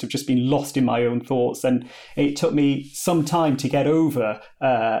 I must have just been lost in my own thoughts. And it took me some time to get over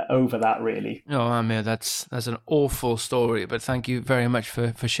that, really. Oh, Amir, that's an awful story, but thank you very much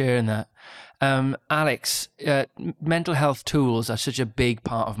for sharing that. Alex, mental health tools are such a big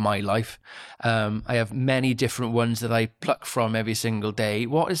part of my life. I have many different ones that I pluck from every single day.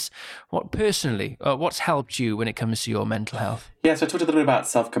 What's helped you when it comes to your mental health? Yeah, so I talked a little bit about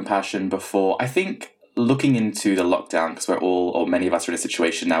self-compassion before. I think looking into the lockdown, because we're all, or many of us are in a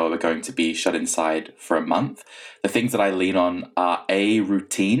situation now where we're going to be shut inside for a month, the things that I lean on are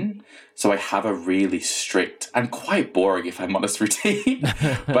routine. So I have a really strict and quite boring, if I'm honest, routine,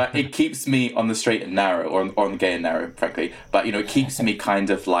 but it keeps me on the straight and narrow, or on the gay and narrow, frankly. But, it keeps me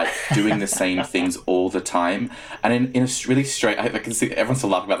kind of like doing the same things all the time. And in a really straight, I can see everyone's still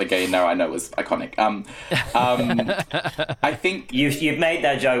laughing about the gay and narrow. I know it was iconic. I think you've made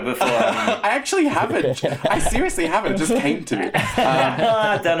that joke before. I actually haven't. I seriously haven't. It just came to me.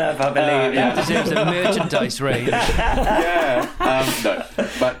 I don't know if I believe it. Deserves a merchandise range. No,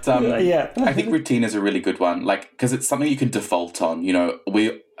 but I think routine is a really good one, because it's something you can default on.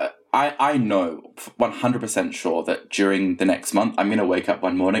 I know 100% sure that during the next month, I'm going to wake up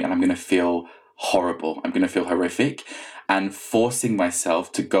one morning and I'm going to feel horrible. I'm going to feel horrific, and forcing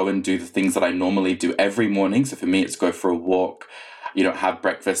myself to go and do the things that I normally do every morning. So for me, it's go for a walk, have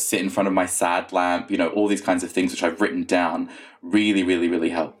breakfast, sit in front of my sad lamp, all these kinds of things which I've written down really, really, really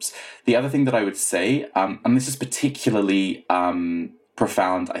helps. The other thing that I would say, and this is particularly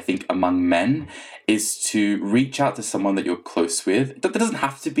profound, I think, among men, is to reach out to someone that you're close with. That doesn't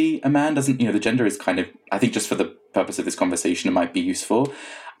have to be a man, the gender is kind of, I think just for the purpose of this conversation, it might be useful.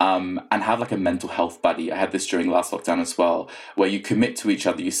 And have like a mental health buddy. I had this during last lockdown as well, where you commit to each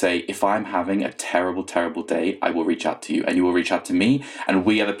other. You say, if I'm having a terrible, terrible day, I will reach out to you and you will reach out to me. And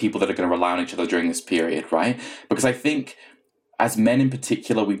we are the people that are going to rely on each other during this period, right? Because I think as men in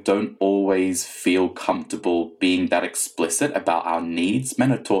particular, we don't always feel comfortable being that explicit about our needs.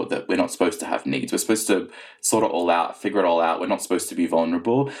 Men are taught that we're not supposed to have needs. We're supposed to sort it all out, figure it all out. We're not supposed to be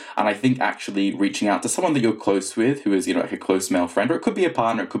vulnerable. And I think actually reaching out to someone that you're close with, who is, like a close male friend, or it could be a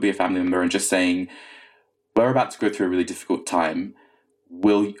partner, it could be a family member, and just saying, we're about to go through a really difficult time.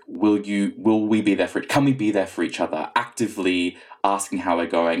 Will we be there for it? Can we be there for each other? Actively asking how we're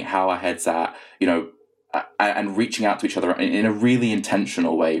going, how our head's at, and reaching out to each other in a really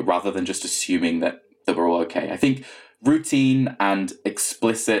intentional way, rather than just assuming that we're all okay. I think routine and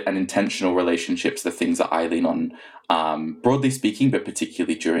explicit and intentional relationships are the things that I lean on, broadly speaking, but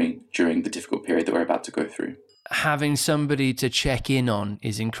particularly during the difficult period that we're about to go through. Having somebody to check in on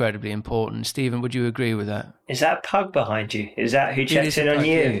is incredibly important. Stephen, would you agree with that? Is that Pug behind you? Is that who checks in on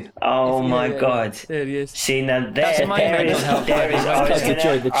you? Yeah. Oh my God. There he is. See, now I was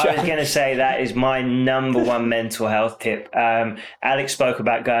going to say that is my number one mental health tip. Alex spoke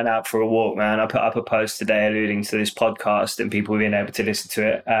about going out for a walk, man. I put up a post today alluding to this podcast and people being able to listen to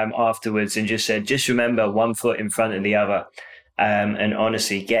it afterwards, and just said, just remember one foot in front of the other. And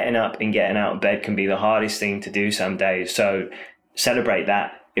honestly, getting up and getting out of bed can be the hardest thing to do some days. So celebrate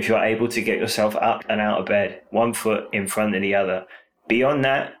that. If you're able to get yourself up and out of bed, one foot in front of the other. Beyond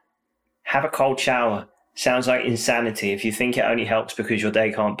that, have a cold shower. Sounds like insanity if you think it only helps because your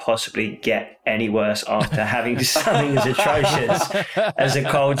day can't possibly get any worse after having something as atrocious as a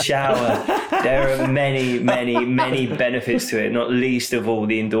cold shower. There are many, many, many benefits to it, not least of all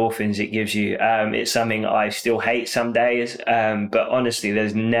the endorphins it gives you. It's something I still hate some days, but honestly,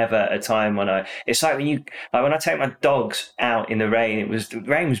 there's never a time when it's like when I take my dogs out in the rain. The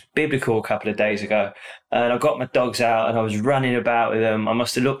rain was biblical a couple of days ago. And I got my dogs out and I was running about with them. I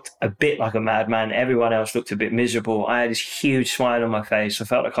must have looked a bit like a madman. Everyone else looked a bit miserable. I had this huge smile on my face. I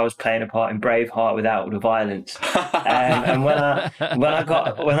felt like I was playing a part in Braveheart without all the violence. And when I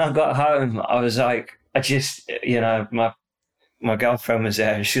got home, I was like, my girlfriend was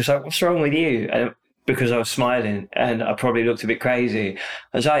there and she was like, "What's wrong with you?" And because I was smiling and I probably looked a bit crazy.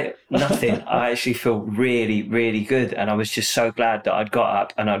 I was like, nothing. I actually feel really, really good. And I was just so glad that I'd got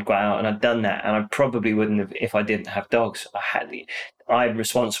up and I'd got out and I'd done that. And I probably wouldn't have if I didn't have dogs. I'm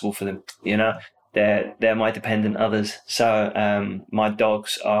responsible for them, They're my dependent others. So my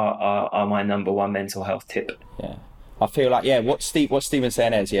dogs are my number one mental health tip. Yeah. I feel like, what Stephen's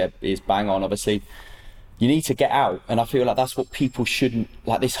saying is bang on, obviously. You need to get out, and I feel like that's what people shouldn't,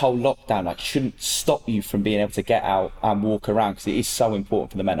 like this whole lockdown, shouldn't stop you from being able to get out and walk around, because it is so important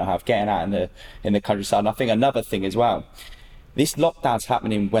for the mental health, getting out in the countryside. And I think another thing as well, this lockdown's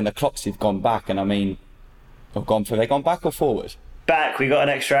happening when the clocks have gone back, and I mean, have they gone back or forward? Back, we got an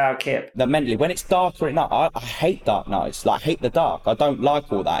extra hour, Kip. That mentally, when it's darker at night, I hate dark nights. I hate the dark. I don't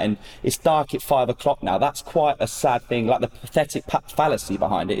like all that. And it's dark at 5 o'clock now. That's quite a sad thing. Like the pathetic fallacy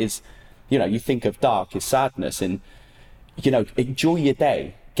behind it is, you think of dark as sadness, and, enjoy your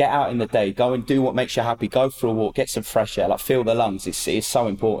day. Get out in the day, go and do what makes you happy, go for a walk, get some fresh air, feel the lungs. It's so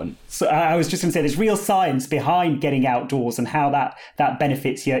important. So I was just going to say, there's real science behind getting outdoors and how that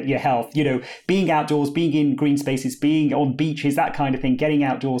benefits your health. Being outdoors, being in green spaces, being on beaches, that kind of thing, getting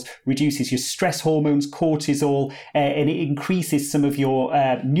outdoors reduces your stress hormones, cortisol, and it increases some of your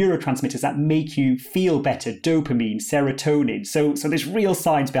neurotransmitters that make you feel better, dopamine, serotonin. So there's real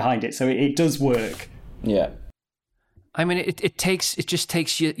science behind it. So it does work. Yeah. I mean, it just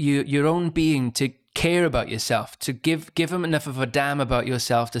takes your own being to care about yourself, to give them enough of a damn about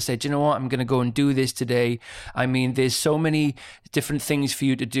yourself to say, do you know what, I'm going to go and do this today. I mean, there's so many different things for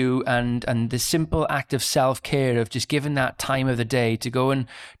you to do, and the simple act of self-care of just giving that time of the day to go and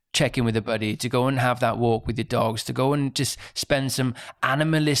check in with a buddy, to go and have that walk with your dogs, to go and just spend some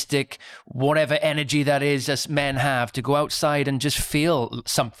animalistic, whatever energy that is as men have, to go outside and just feel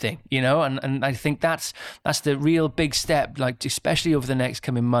something, and I think that's the real big step, especially over the next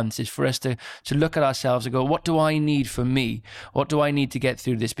coming months, is for us to look at ourselves and go, what do I need for me? What do I need to get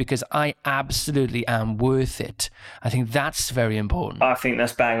through this? Because I absolutely am worth it. I think that's very important. I think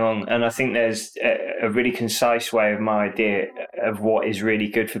that's bang on. And I think there's a really concise way of my idea of what is really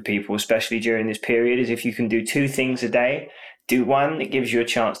good for people, especially during this period, is if you can do 2 things a day. Do one that gives you a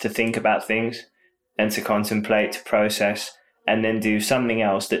chance to think about things and to contemplate, to process, and then do something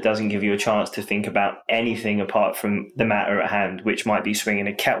else that doesn't give you a chance to think about anything apart from the matter at hand, which might be swinging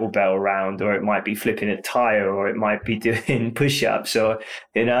a kettlebell around, or it might be flipping a tire, or it might be doing push-ups, or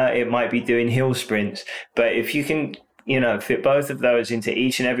it might be doing hill sprints. But if you can fit both of those into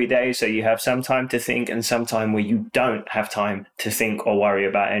each and every day, so you have some time to think and some time where you don't have time to think or worry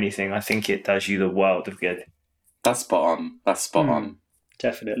about anything, I think it does you the world of good. That's spot on.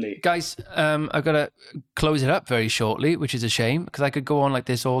 definitely. Guys, I've got to close it up very shortly, which is a shame, because I could go on like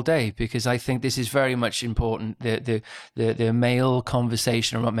this all day, because I think this is very much important. The male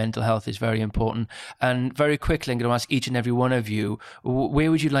conversation about mental health is very important. And very quickly, I'm going to ask each and every one of you,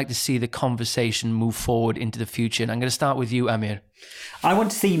 where would you like to see the conversation move forward into the future? And I'm going to start with you, Amir. I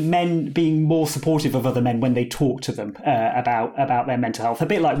want to see men being more supportive of other men when they talk to them about their mental health, a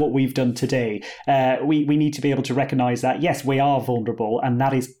bit like what we've done today. We need to be able to recognise that, yes, we are vulnerable, and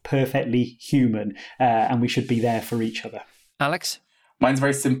that is perfectly human, and we should be there for each other. Alex? Mine's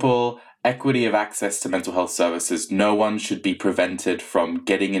very simple. Equity of access to mental health services. No one should be prevented from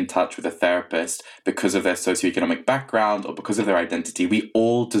getting in touch with a therapist because of their socioeconomic background or because of their identity. We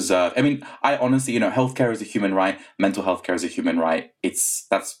all deserve, I honestly, healthcare is a human right. Mental health care is a human right. That's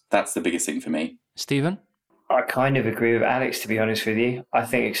the biggest thing for me. Stephen? I kind of agree with Alex, to be honest with you. I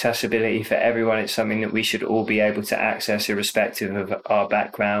think accessibility for everyone is something that we should all be able to access irrespective of our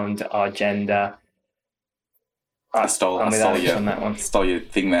background, our gender. I stole your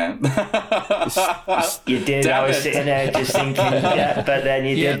thing there. You did. I was sitting there just thinking, but then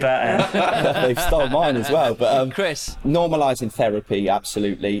you did better. They've stole mine as well. But Chris? Normalising therapy,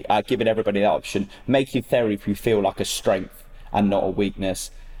 absolutely. Giving everybody that option. Making therapy feel like a strength and not a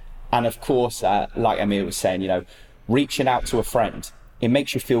weakness. And of course, like Amir was saying, reaching out to a friend. It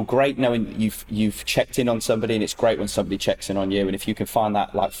makes you feel great knowing that you've checked in on somebody, and it's great when somebody checks in on you. And if you can find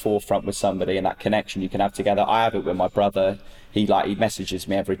that forefront with somebody and that connection you can have together. I have it with my brother. He messages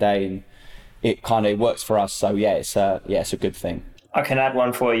me every day, and it kind of works for us. So it's a good thing. I can add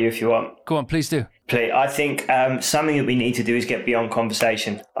one for you if you want. Go on, please do. I think something that we need to do is get beyond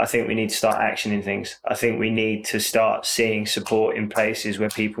conversation. I think we need to start actioning things. I think we need to start seeing support in places where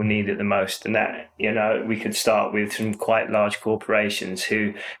people need it the most. And that, we could start with some quite large corporations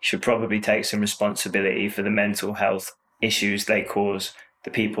who should probably take some responsibility for the mental health issues they cause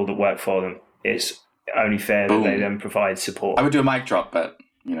the people that work for them. It's only fair that they then provide support. I would do a mic drop, but,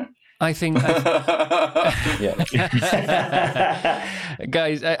 I think,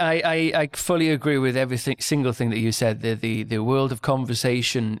 guys, I fully agree with every single thing that you said. The world of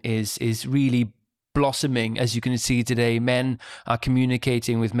conversation is really blossoming, as you can see today. Men are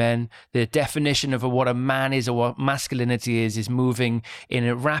communicating with men. The definition of what a man is or what masculinity is moving in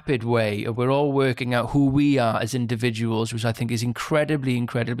a rapid way. We're all working out who we are as individuals, which I think is incredibly,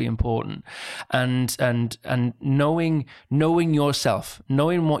 incredibly important. And knowing yourself,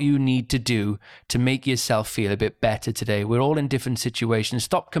 knowing what you need to do to make yourself feel a bit better today. We're all in different situations.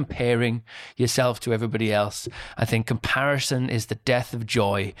 Stop comparing yourself to everybody else. I think comparison is the death of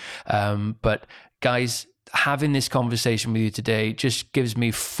joy. But guys, having this conversation with you today just gives me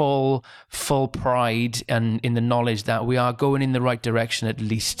full pride and in the knowledge that we are going in the right direction at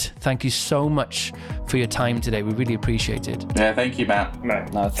least. Thank you so much for your time today. We really appreciate it. Yeah, thank you, Matt.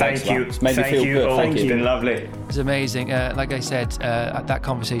 No, thanks, thank you. It's made me feel good. Thank you. It's been lovely. It's amazing. Like I said, that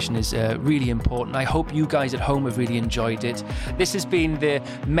conversation is really important. I hope you guys at home have really enjoyed it. This has been the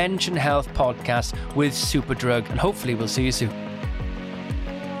Mention Health podcast with Superdrug, and hopefully we'll see you soon.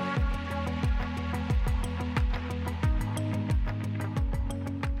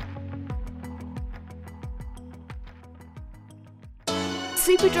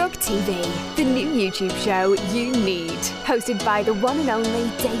 Superdrug TV, the new YouTube show you need. Hosted by the one and only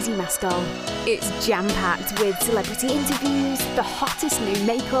Daisy Maskell. It's jam-packed with celebrity interviews, the hottest new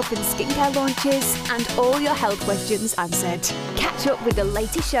makeup and skincare launches, and all your health questions answered. Catch up with the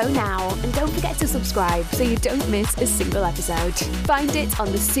latest show now, and don't forget to subscribe so you don't miss a single episode. Find it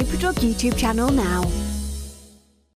on the Superdrug YouTube channel now.